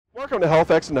Welcome to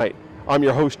Halifax at Night. I'm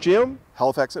your host, Jim.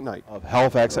 Halifax at Night. Of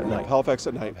Halifax at Night. Halifax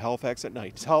at Night. Halifax at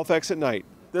Night. It's Halifax at Night.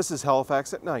 This is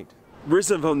Halifax at Night.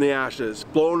 Risen from the ashes,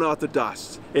 blown out the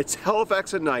dust. It's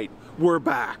Halifax at Night. We're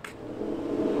back.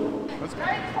 Let's go.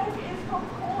 Diet Coke is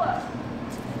Coca-Cola.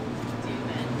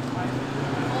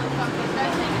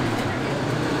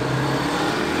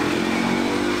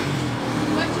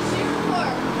 What you shooting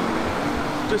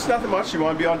for? Just nothing much. You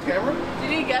want to be on camera?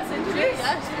 Did he guess into this?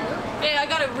 Hey, I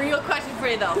got a real question for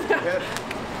you though.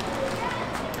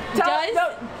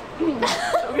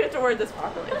 We have to word this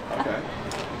properly. Okay.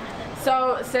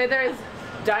 So, say there's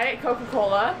Diet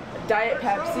Coca-Cola, Diet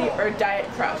Pepsi, or Diet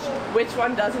Crush. Which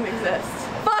one doesn't exist?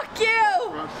 Fuck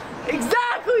you!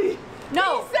 Exactly!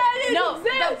 No, He said it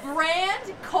exists. the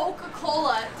brand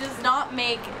Coca-Cola does not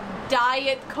make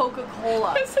Diet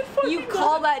Coca-Cola. I said fucking You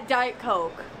call that Diet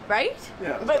Coke, right?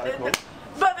 Yeah, it's But, Diet Coke.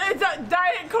 but it's a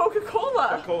Diet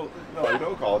Coca-Cola. No, you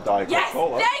don't call it Diet Yes,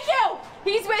 Coca-Cola. thank you!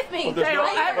 He's with me. But there's Okay, no,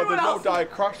 well, but everyone there's no else-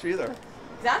 Diet Crush either.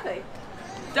 Exactly.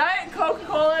 Diet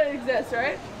Coca-Cola exists,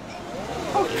 right?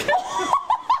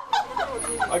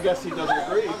 I guess he doesn't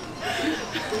agree.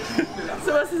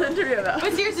 So what's this interview about?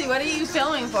 But seriously, what are you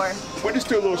filming for? We just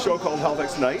do a little show called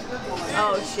Halifax Night.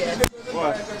 Oh shit.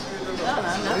 What? I don't know.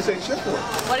 What are you saying shit for?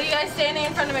 What are you guys standing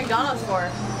in front of McDonald's for?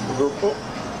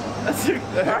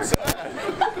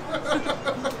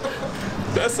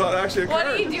 That's not actually What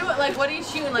occurred. do you do? Like, what are you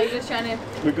shooting? Like, just trying to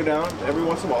We go down every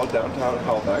once in a while downtown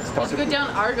Halifax. just go down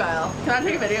Argyle. Can I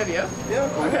take a video of you? Yeah,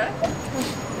 go ahead.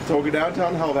 Okay. So we go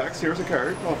downtown Halifax. Here's a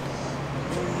card.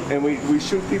 And we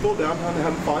shoot people downtown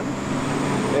having fun.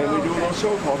 And we do a little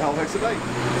show called Halifax at Night.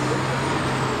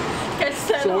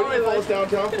 So what do you follow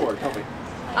downtown for? Tell me.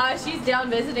 She's down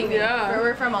visiting me. Yeah.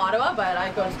 We're from Ottawa, but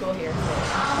I go to school here.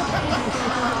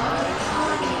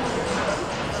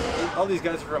 All these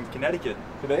guys are from Connecticut.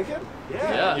 Connecticut?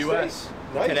 Yeah. U.S.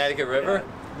 Nice. Connecticut River.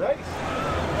 Nice.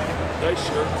 Nice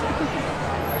shirt.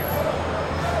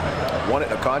 Won it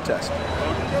in a contest.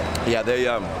 Yeah, they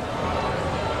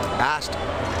asked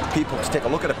people to take a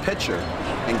look at a picture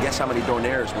and guess how many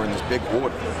Donairs were in this big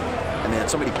order. And they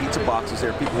had so many pizza boxes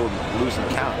there, people were losing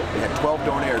count. They had 12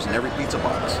 Donairs in every pizza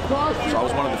box. So I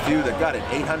was one of the few that got it,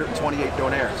 828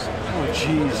 Donairs. Oh,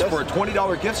 jeez. For a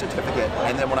 $20 gift certificate.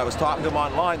 And then when I was talking to them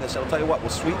online, they said, I'll tell you what,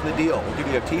 we'll sweeten the deal. We'll give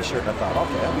you a t-shirt. And I thought,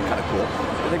 okay, that'd be kind of cool. I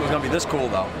didn't think it was going to be this cool,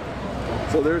 though.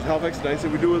 So there's Halifax Night. So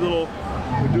we do a little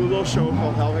show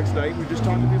called Halifax Night. We just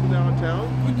talk to people downtown.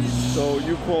 So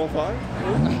you qualify.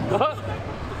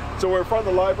 So we're in front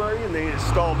of the library, and they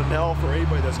installed an L for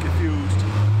anybody that's confused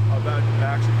about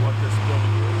actually what this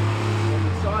building is. And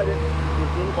inside it,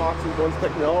 there's little boxes. One's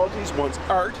technologies, one's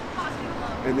art,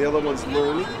 and the other one's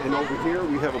learning. And over here,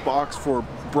 we have a box for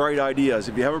bright ideas.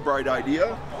 If you have a bright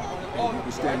idea, you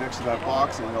can stand next to that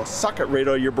box and it'll suck it right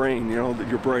out of your brain, you know,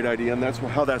 your bright idea, and that's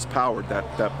how that's powered,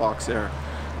 that box there.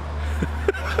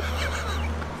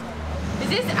 Is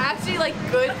this actually like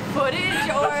good footage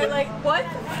or like what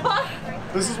the fuck?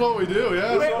 This is what we do,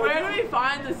 yeah. Wait, where do we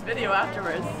find this video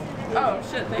afterwards? Oh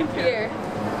shit, thank you. Here.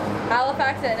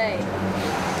 Halifax at Night.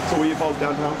 So what do you follow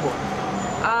downtown for?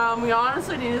 We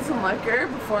honestly needed some liquor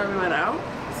before we went out.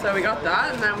 So we got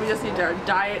that, and then we just need our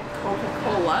Diet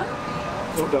Coca-Cola.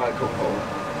 No Diet Coca-Cola.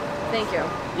 Thank you.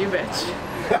 You bitch.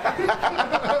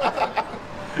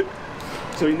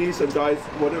 So you need some Diet,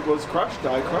 what it was, Crush?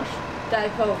 Diet Crush?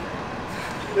 Diet Coke.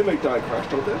 They make Diet Crush,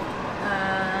 don't they?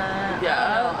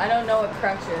 Yeah. I don't know what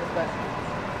Crush is, but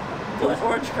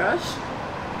Orange Crush.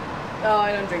 oh,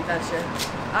 I don't drink that shit.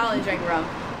 I only drink rum.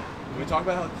 Can we talk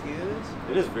about how clean it is?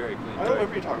 It is very clean. I don't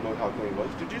remember you talking about how clean it was.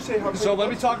 Did you say how clean So it let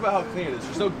me was? talk about how clean it is.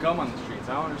 There's no gum on the streets.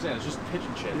 I don't understand. It's just pitch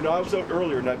and shit. You know, I was out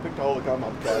earlier and I picked all the gum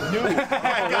up. I knew,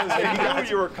 I knew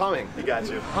you were coming. He got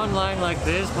you. Online like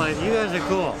this, but you guys are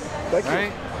cool. Thank you.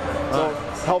 Right? So,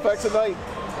 Halifax at Night.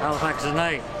 Halifax at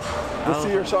Night. We'll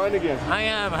see your sign again. I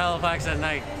am Halifax at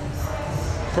Night.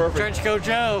 Perfect. Trenchcoat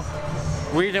Joe,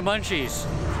 Weed and Munchies.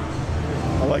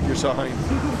 I like your sign.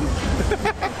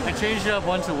 I change it up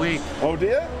once a week. Oh, do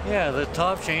you? Yeah, the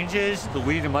top changes, the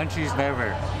Weed and Munchies never.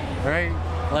 Right?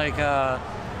 Like,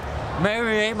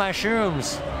 Mary ate my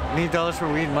shrooms. Need those for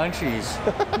Weed and Munchies.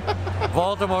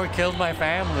 Voldemort killed my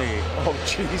family. Oh,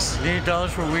 jeez. Need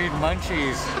those for Weed and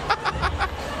Munchies.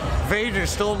 Vader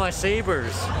stole my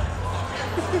sabers.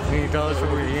 Need those for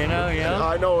Weed, you know?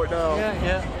 I know it now.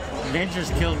 Yeah.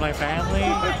 Ninjas killed my family.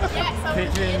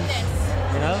 Pigeons,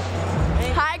 you know?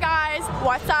 Hi guys,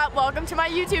 what's up? Welcome to my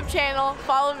YouTube channel.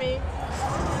 Follow me.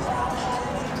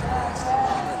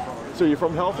 So you're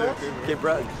from Halifax? Cape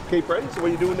Breton. Cape Breton? So what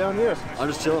are you doing down here? I'm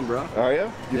just chilling, bro. Are you?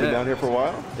 You've been Yeah. down here for a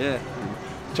while? Yeah.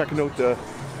 Checking out the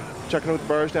checking out the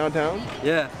bars downtown?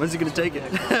 Yeah. When's he gonna take it?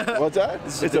 What's that?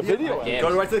 It's a video.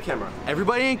 Go right to the camera.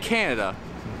 Everybody in Canada,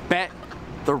 bet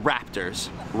the Raptors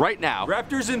right now.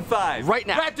 Raptors in 5. Right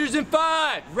now. Raptors in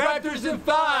 5. Raptors in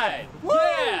 5. Woo!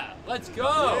 Yeah, let's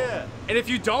go. Yeah. And if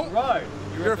you don't,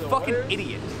 you're a fucking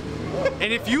idiot.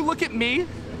 And if you look at me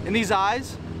in these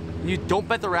eyes, and you don't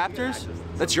bet the Raptors,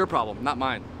 that's your problem, not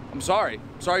mine. I'm sorry.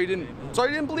 Sorry you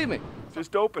didn't believe me.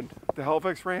 Just opened the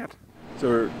Halifax Rant.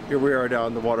 So here we are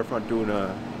down the waterfront doing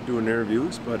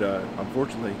interviews, but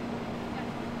unfortunately,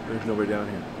 there's nobody down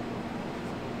here.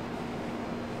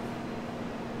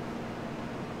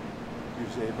 You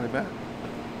saved my bet.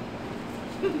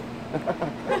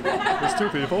 There's 2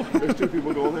 people. There's 2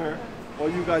 people going there. Well,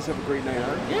 you guys have a great night,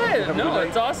 huh? Yeah, no,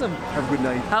 it's awesome. Have a good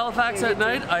night. Halifax at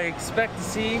night, I expect to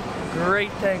see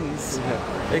great things.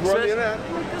 We're on the internet.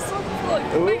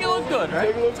 Make it look good, right?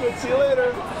 Make it look good. See you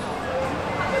later.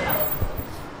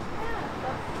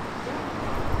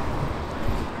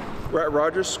 We're at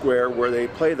Rogers Square where they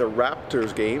play the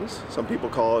Raptors games. Some people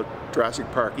call it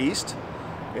Jurassic Park East.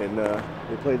 And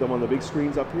they play them on the big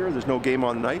screens up here. There's no game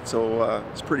on night, so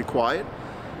it's pretty quiet.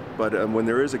 But when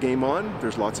there is a game on,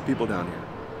 there's lots of people down here.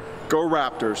 Go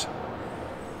Raptors.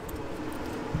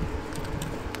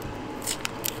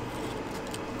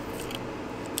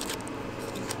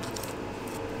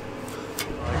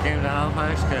 I came to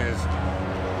Halifax because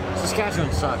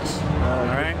Saskatchewan sucks.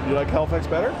 Alright? You like Halifax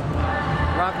better?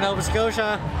 Rock Nova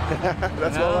Scotia.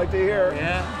 That's what I like to hear.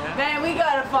 Yeah. Man, we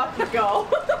gotta fucking go.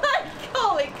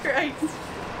 Holy Christ.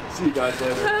 See you guys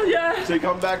later. Hell yeah. So you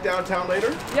come back downtown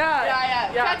later?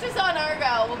 Yeah. Catch us on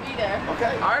Argyle. We'll be there.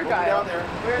 Okay. Argyle. We'll be down there.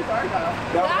 Where's Argyle?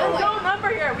 Down There's no number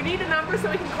here. We need a number so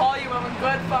we can call you when we're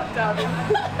good fucked up.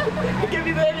 Give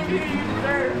you the interview you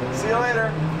deserve. See you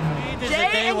later.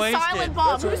 Jay and Silent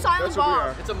Bob. Who's Silent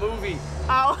Bob? It's a movie.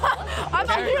 Oh, I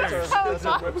thought you were Silent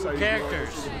Bob.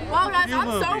 Characters. Well, guys,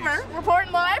 I'm sober.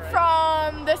 Reporting live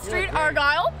from the street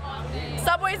Argyle.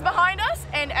 Subway's behind us,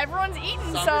 and everyone's eating.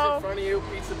 In So front of you,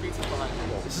 pizza behind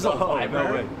you. This is a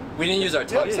library. We didn't use our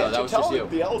touch though. That was just you.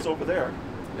 The L's over there.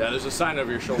 Yeah, there's a sign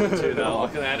over your shoulder too now,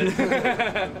 looking at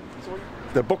it.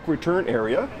 The book return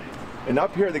area. And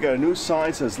up here they got a new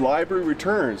sign that says library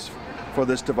returns for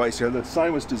this device here. The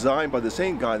sign was designed by the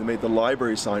same guy that made the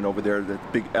library sign over there, the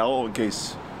big L, in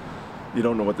case you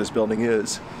don't know what this building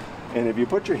is. And if you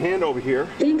put your hand over here.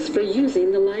 Thanks for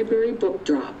using the library book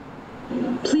drop.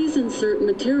 Please insert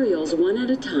materials one at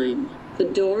a time. The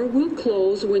door will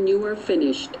close when you are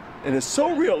finished. And it's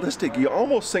so realistic, you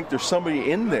almost think there's somebody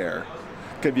in there.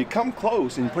 If you come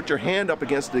close and you put your hand up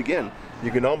against it again, you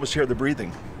can almost hear the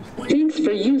breathing. Thanks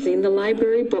for using the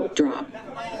library book drop.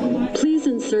 Please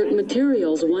insert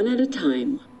materials one at a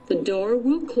time. The door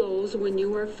will close when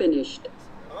you are finished.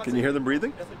 Can you hear them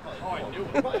breathing? you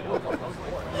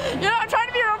know, I'm trying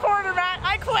to be a reporter, Matt.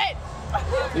 I quit.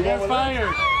 You want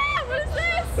fired. What is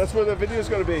this? That's where the video's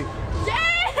going to be.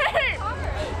 Yay!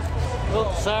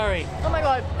 Oh, sorry. Oh my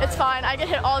god, it's fine. I get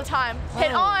hit all the time.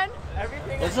 Hit on.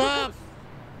 What's up?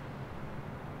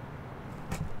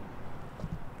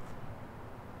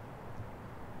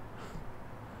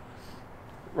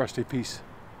 Rusty piece,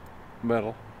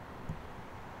 metal,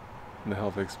 and a hell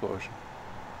of an explosion.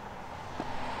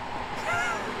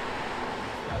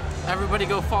 Everybody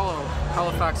go follow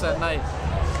Halifax at night.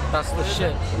 That's the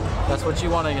shit. That's what you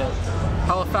want to get.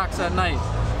 Halifax at night.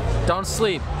 Don't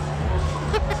sleep.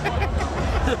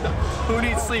 Who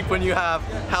needs sleep when you have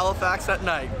Halifax at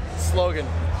night? Slogan.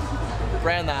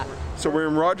 Brand that. So we're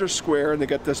in Rogers Square and they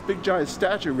got this big giant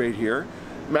statue right here.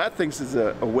 Matt thinks it's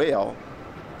a whale.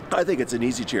 I think it's an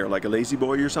easy chair, like a lazy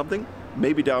boy or something.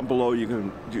 Maybe down below you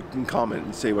can comment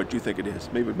and say what you think it is.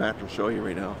 Maybe Matt will show you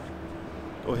right now.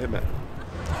 Go ahead, Matt.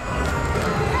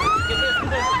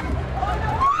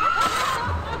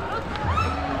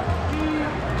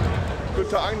 Good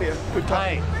talking to you. Good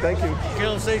talking. Hi. Thank you.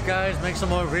 Kill safe, guys. Make some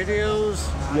more videos.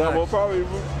 Yeah, we'll probably,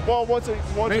 well, once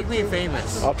Make me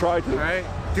famous. I'll try to. All right?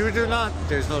 Do it or not,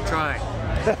 there's no trying.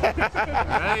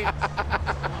 Right?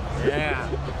 Yeah.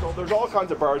 So there's all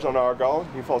kinds of bars on Argyle.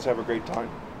 You folks have a great time.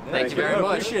 Thank you very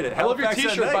much. Appreciate it. I love your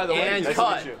t-shirt, by the way. And Nice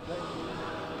cut. to meet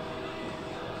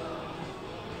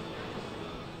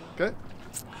you. Okay.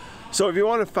 So if you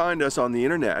want to find us on the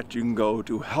internet, you can go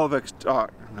to Halifax.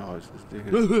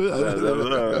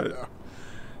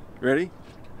 Ready?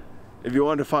 If you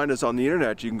want to find us on the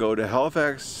internet, you can go to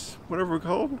Halifax, whatever we're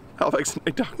called,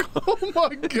 halifaxnight.com. Oh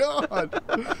my God.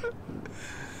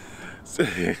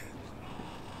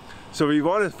 So if you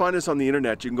want to find us on the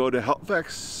internet, you can go to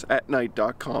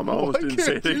halifaxatnight.com. I almost didn't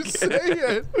say it again. Why can't you say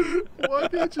it? Why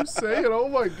can't you say it? Oh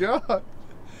my God.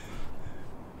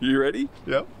 You ready?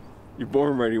 Yep. You're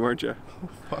born ready, weren't you?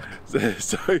 Fuck. So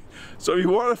if you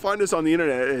want to find us on the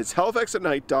internet, it's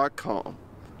halifaxatnight.com.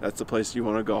 That's the place you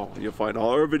want to go. You'll find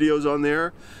all our videos on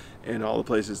there and all the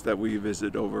places that we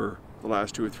visited over the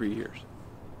last 2 or 3 years.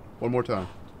 One more time.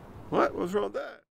 What? What's wrong with that?